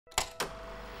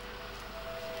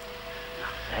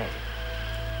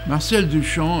Marcel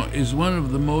Duchamp is one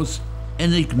of the most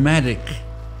enigmatic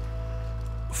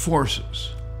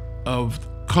forces of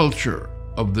culture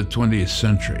of the 20th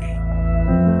century.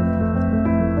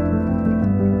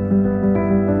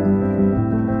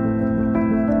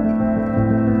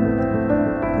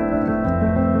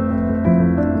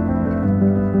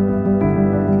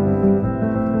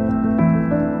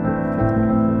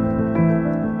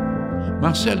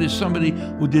 Marcel is somebody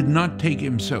who did not take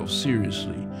himself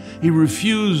seriously. He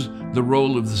refused the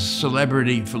role of the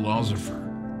celebrity philosopher.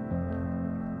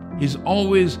 He's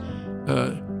always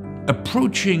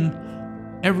approaching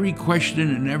every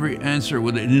question and every answer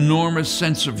with an enormous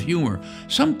sense of humor,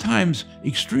 sometimes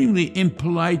extremely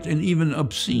impolite and even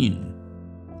obscene.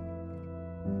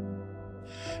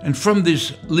 And from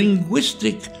these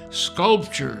linguistic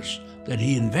sculptures that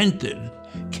he invented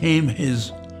came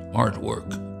his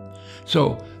artwork.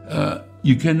 So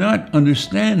you cannot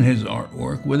understand his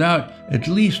artwork without at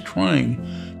least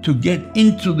trying to get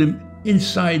into the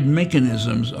inside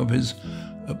mechanisms of his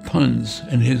puns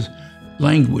and his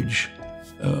language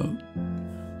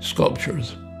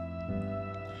sculptures.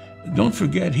 Don't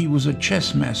forget, he was a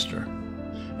chess master.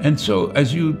 And so,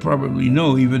 as you probably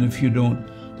know, even if you don't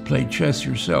play chess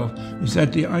yourself, is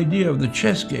that the idea of the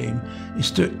chess game is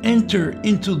to enter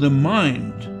into the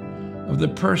mind of the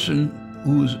person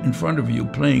who's in front of you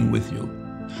playing with you.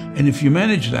 And if you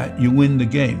manage that, you win the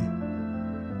game.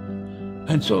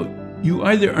 And so you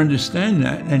either understand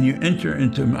that and you enter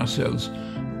into Marcel's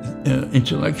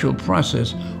intellectual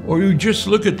process, or you just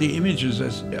look at the images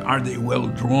as, are they well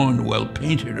drawn, well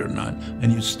painted or not,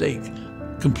 and you stay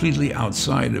completely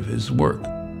outside of his work.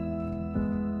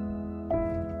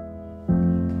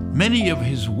 Many of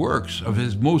his works, of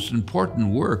his most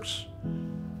important works,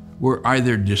 were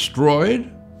either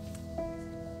destroyed,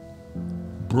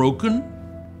 broken,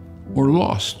 or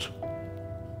lost.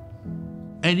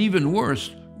 And even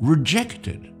worse,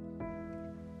 rejected.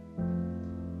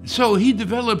 So he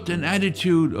developed an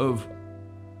attitude of,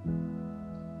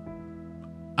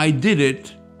 I did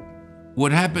it,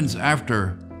 what happens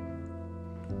after,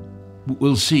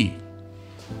 we'll see.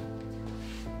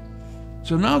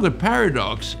 So now the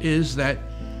paradox is that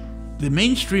the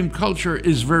mainstream culture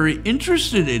is very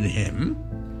interested in him,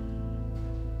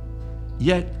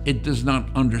 yet it does not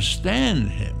understand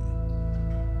him,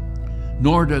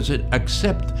 nor does it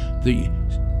accept the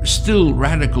still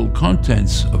radical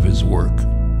contents of his work.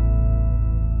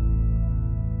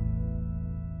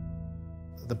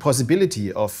 The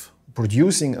possibility of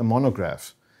producing a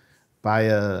monograph by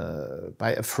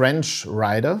a French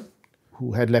writer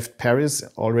who had left Paris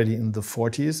already in the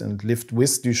 40s and lived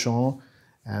with Duchamp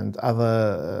and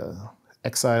other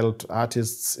exiled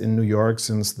artists in New York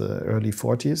since the early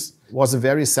 40s, was a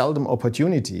very seldom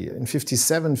opportunity. In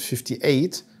 57,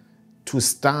 58, to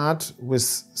start with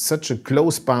such a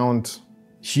close-bound,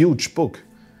 huge book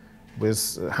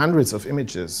with hundreds of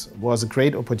images was a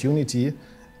great opportunity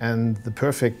and the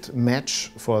perfect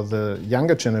match for the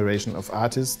younger generation of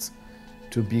artists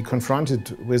to be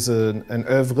confronted with an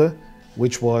oeuvre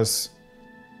which was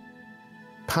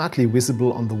partly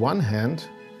visible on the one hand,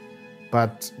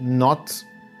 but not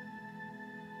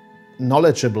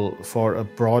knowledgeable for a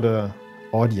broader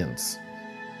audience.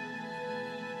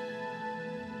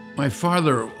 My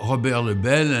father, Robert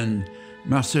Lebel, and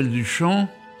Marcel Duchamp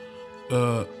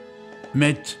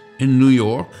met in New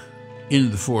York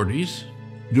in the 40s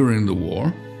during the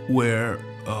war, where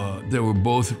they were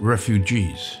both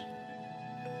refugees.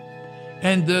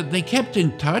 And they kept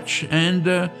in touch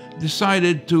and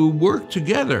decided to work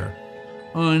together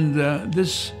on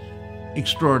this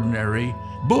extraordinary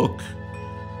book,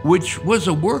 which was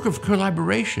a work of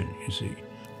collaboration, you see.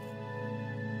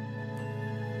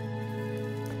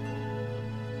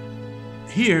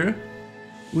 Here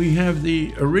we have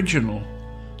the original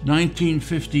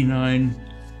 1959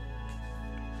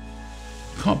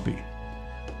 copy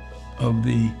of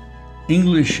the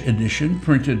English edition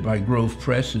printed by Grove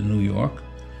Press in New York.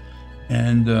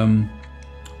 And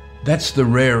that's the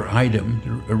rare item,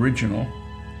 the original.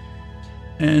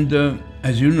 And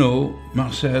as you know,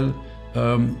 Marcel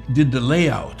did the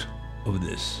layout of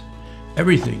this.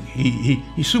 Everything.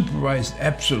 He supervised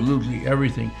absolutely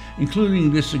everything,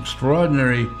 including this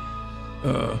extraordinary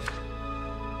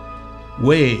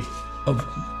way of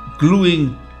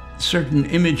gluing certain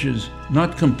images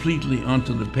not completely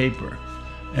onto the paper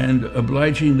and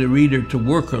obliging the reader to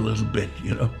work a little bit,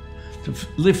 you know, to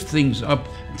lift things up,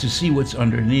 to see what's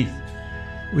underneath,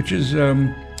 which is,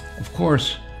 of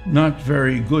course, not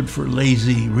very good for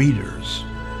lazy readers.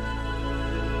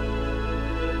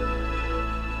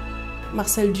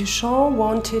 Marcel Duchamp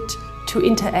wanted to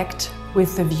interact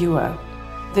with the viewer.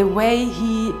 The way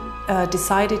he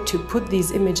decided to put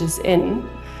these images in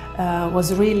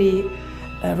was really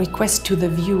a request to the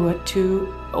viewer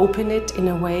to open it in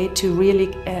a way to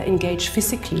really engage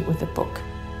physically with the book.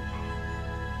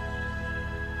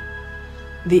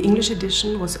 The English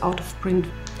edition was out of print,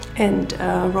 and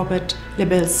Robert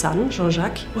Lebel's son,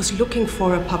 Jean-Jacques, was looking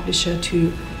for a publisher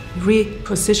to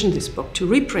reposition this book, to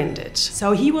reprint it.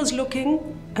 So he was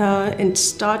looking and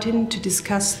starting to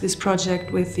discuss this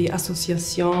project with the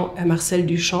Association Marcel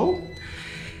Duchamp.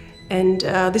 And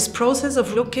this process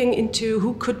of looking into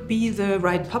who could be the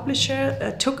right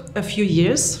publisher took a few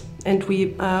years, and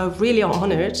we really are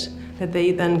honored that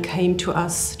they then came to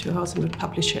us, to Hauser Wirth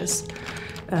Publishers,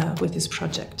 with this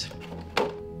project.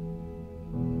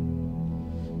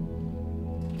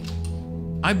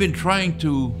 I've been trying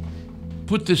to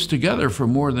put this together for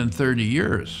more than 30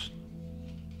 years.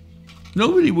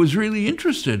 Nobody was really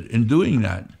interested in doing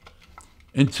that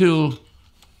until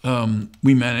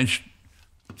we managed,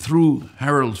 through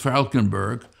Harold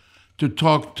Falkenberg, to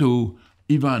talk to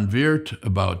Ivan Wirth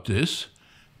about this.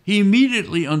 He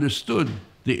immediately understood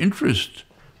the interest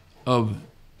of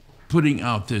putting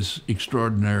out this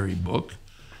extraordinary book,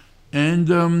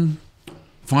 and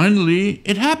finally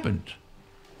it happened.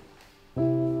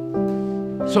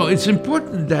 So it's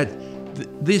important that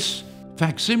this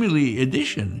facsimile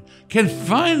edition can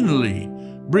finally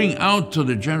bring out to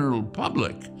the general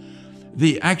public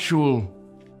the actual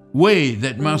way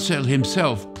that Marcel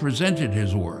himself presented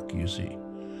his work, you see.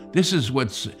 This is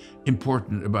what's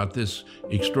important about this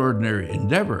extraordinary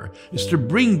endeavor, is to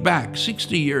bring back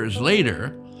 60 years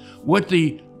later what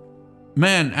the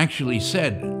man actually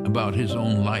said about his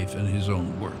own life and his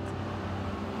own work.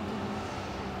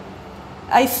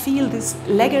 I feel this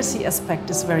legacy aspect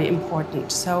is very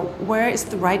important. So where is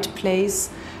the right place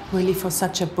really for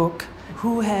such a book?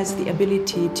 Who has the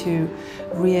ability to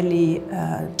really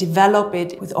develop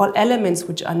it with all elements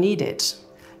which are needed?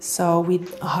 So we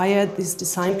hired this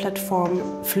design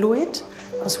platform, Fluid,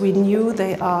 because we knew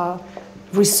they are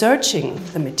researching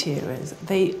the materials.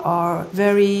 They are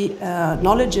very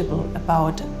knowledgeable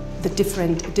about the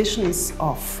different editions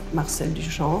of Marcel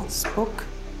Duchamp's book.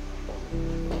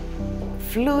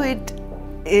 Fluid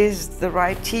is the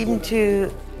right team to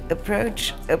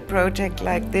approach a project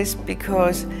like this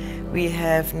because we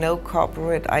have no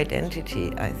corporate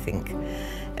identity, I think.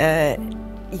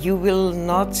 You will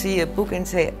not see a book and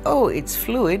say, oh, it's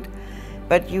Fluid,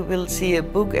 but you will see a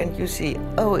book and you see,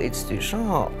 oh, it's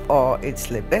Duchamp, or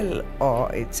it's Lebel,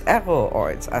 or it's Arrow, or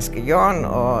it's Askejon,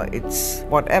 or it's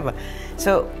whatever.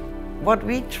 So what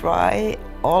we try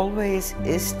always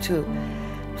is to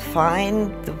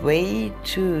find the way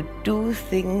to do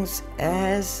things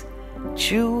as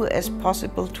true as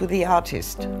possible to the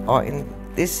artist, or in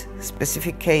this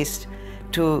specific case,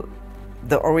 to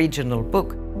the original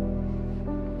book.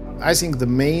 I think the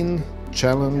main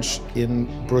challenge in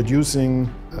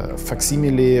producing a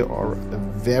facsimile or a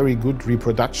very good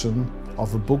reproduction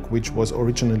of a book which was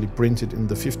originally printed in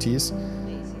the 50s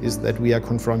is that we are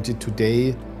confronted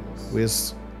today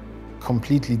with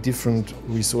completely different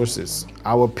resources.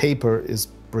 Our paper is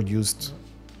produced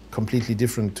completely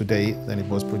different today than it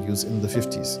was produced in the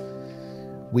 50s.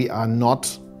 We are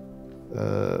not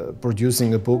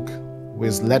producing a book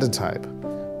with letter type.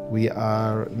 We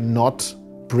are not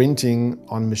printing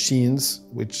on machines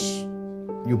which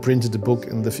you printed a book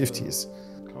in the 50s.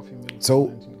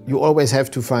 So you always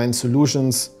have to find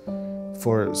solutions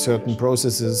for certain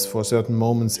processes, for certain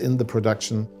moments in the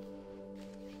production.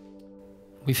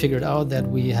 We figured out that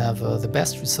we have the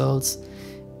best results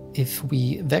if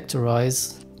we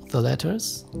vectorize the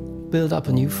letters, build up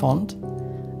a new font,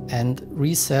 and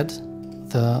reset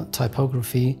the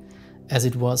typography as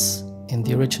it was in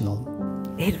the original.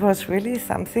 It was really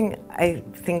something, I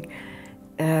think,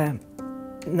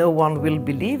 no one will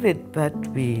believe it, but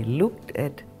we looked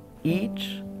at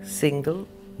each single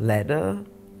letter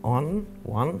on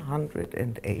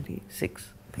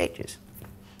 186 pages.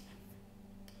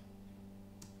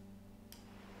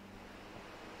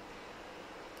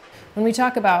 When we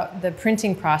talk about the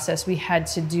printing process, we had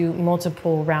to do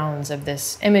multiple rounds of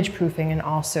this image proofing and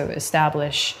also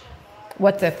establish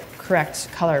what the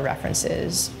correct color reference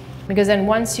is. Because then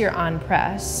once you're on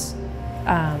press,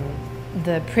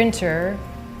 the printer,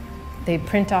 they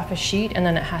print off a sheet and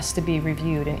then it has to be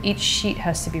reviewed, and each sheet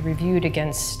has to be reviewed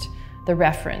against the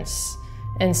reference.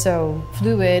 And so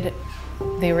Fluid,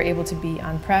 they were able to be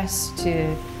on press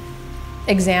to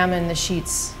examine the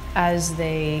sheets as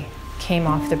they came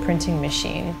off the printing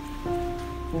machine.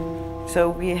 So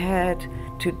we had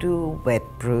to do wet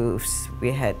proofs.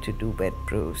 We had to do wet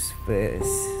proofs with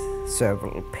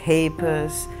several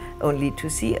papers. only to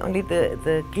see only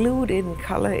the glued-in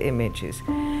color images,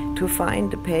 to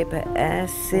find the paper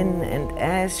as thin and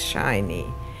as shiny.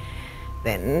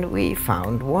 Then we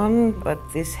found one, but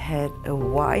this had a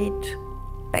white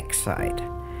backside.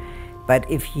 But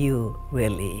if you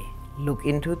really look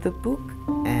into the book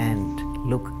and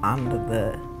look under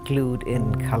the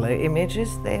glued-in color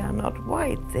images, they are not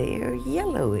white, they are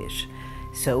yellowish.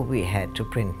 So we had to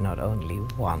print not only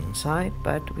one side,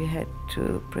 but we had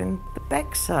to print the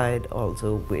back side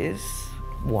also with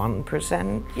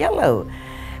 1% yellow,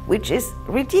 which is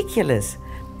ridiculous.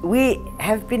 We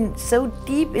have been so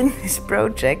deep in this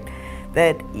project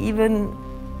that even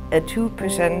a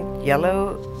 2%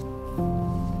 yellow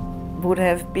would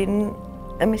have been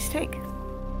a mistake.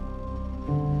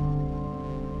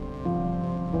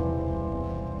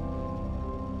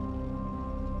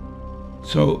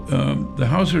 So the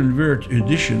Hauser Wirth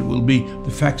edition will be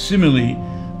the facsimile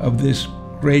of this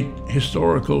great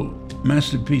historical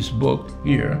masterpiece book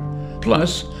here,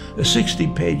 plus a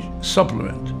 60-page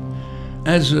supplement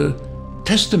as a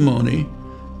testimony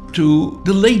to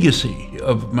the legacy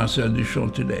of Marcel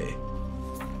Duchamp today.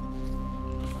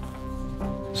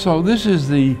 So this is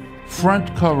the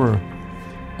front cover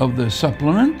of the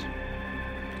supplement,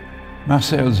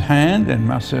 Marcel's hand and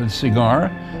Marcel's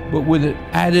cigar, but with an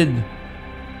added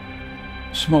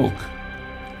smoke.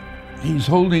 He's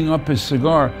holding up his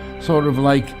cigar, sort of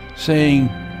like saying,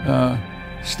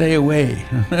 stay away,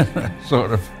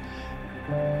 sort of.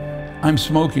 I'm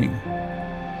smoking,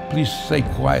 please stay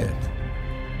quiet.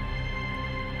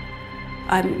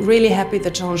 I'm really happy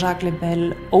that Jean-Jacques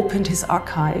Lebel opened his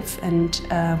archive and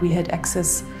we had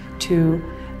access to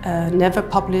never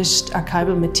published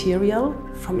archival material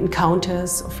from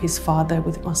encounters of his father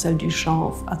with Marcel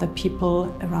Duchamp, of other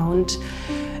people around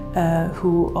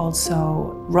who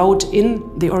also wrote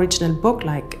in the original book,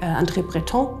 like André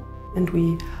Breton, and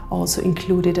we also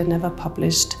included a never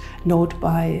published note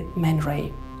by Man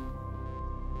Ray.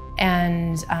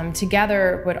 And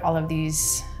together, what all of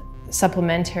these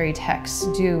supplementary texts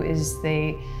do is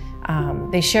they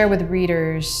share with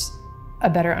readers a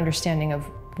better understanding of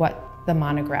what the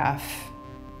monograph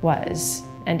was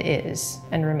and is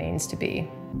and remains to be.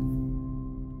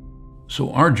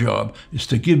 So our job is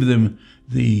to give them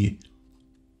the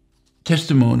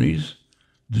testimonies,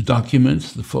 the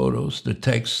documents, the photos, the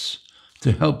texts,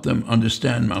 to help them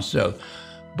understand Marcel.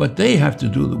 But they have to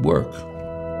do the work.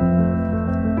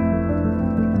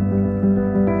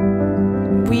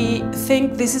 We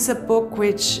think this is a book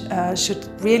which should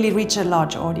really reach a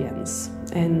large audience.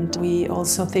 And we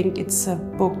also think it's a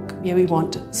book where we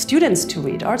want students to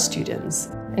read, art students.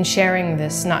 And sharing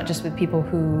this not just with people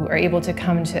who are able to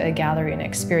come to a gallery and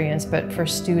experience, but for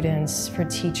students, for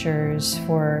teachers,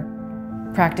 for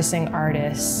practicing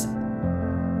artists.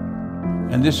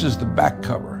 And this is the back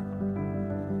cover.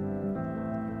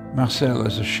 Marcel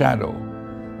as a shadow,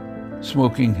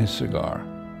 smoking his cigar.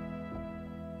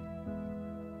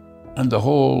 And the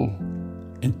whole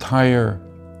entire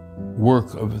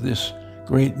work of this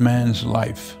great man's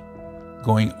life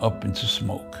going up into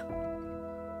smoke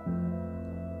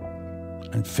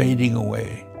and fading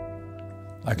away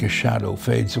like a shadow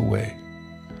fades away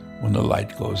when the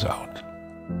light goes out.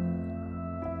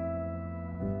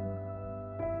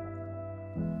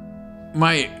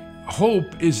 My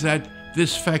hope is that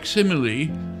this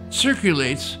facsimile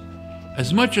circulates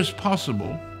as much as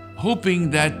possible, hoping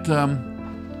that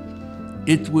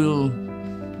it will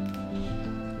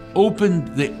open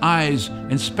the eyes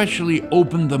and especially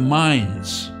open the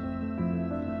minds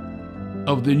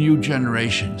of the new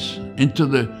generations into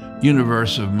the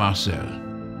universe of Marcel.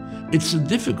 It's a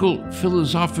difficult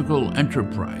philosophical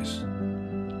enterprise,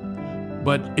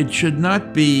 but it should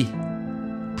not be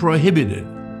prohibited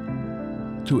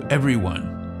to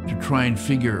everyone to try and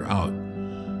figure out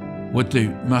what the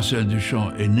Marcel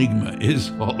Duchamp enigma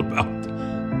is all about.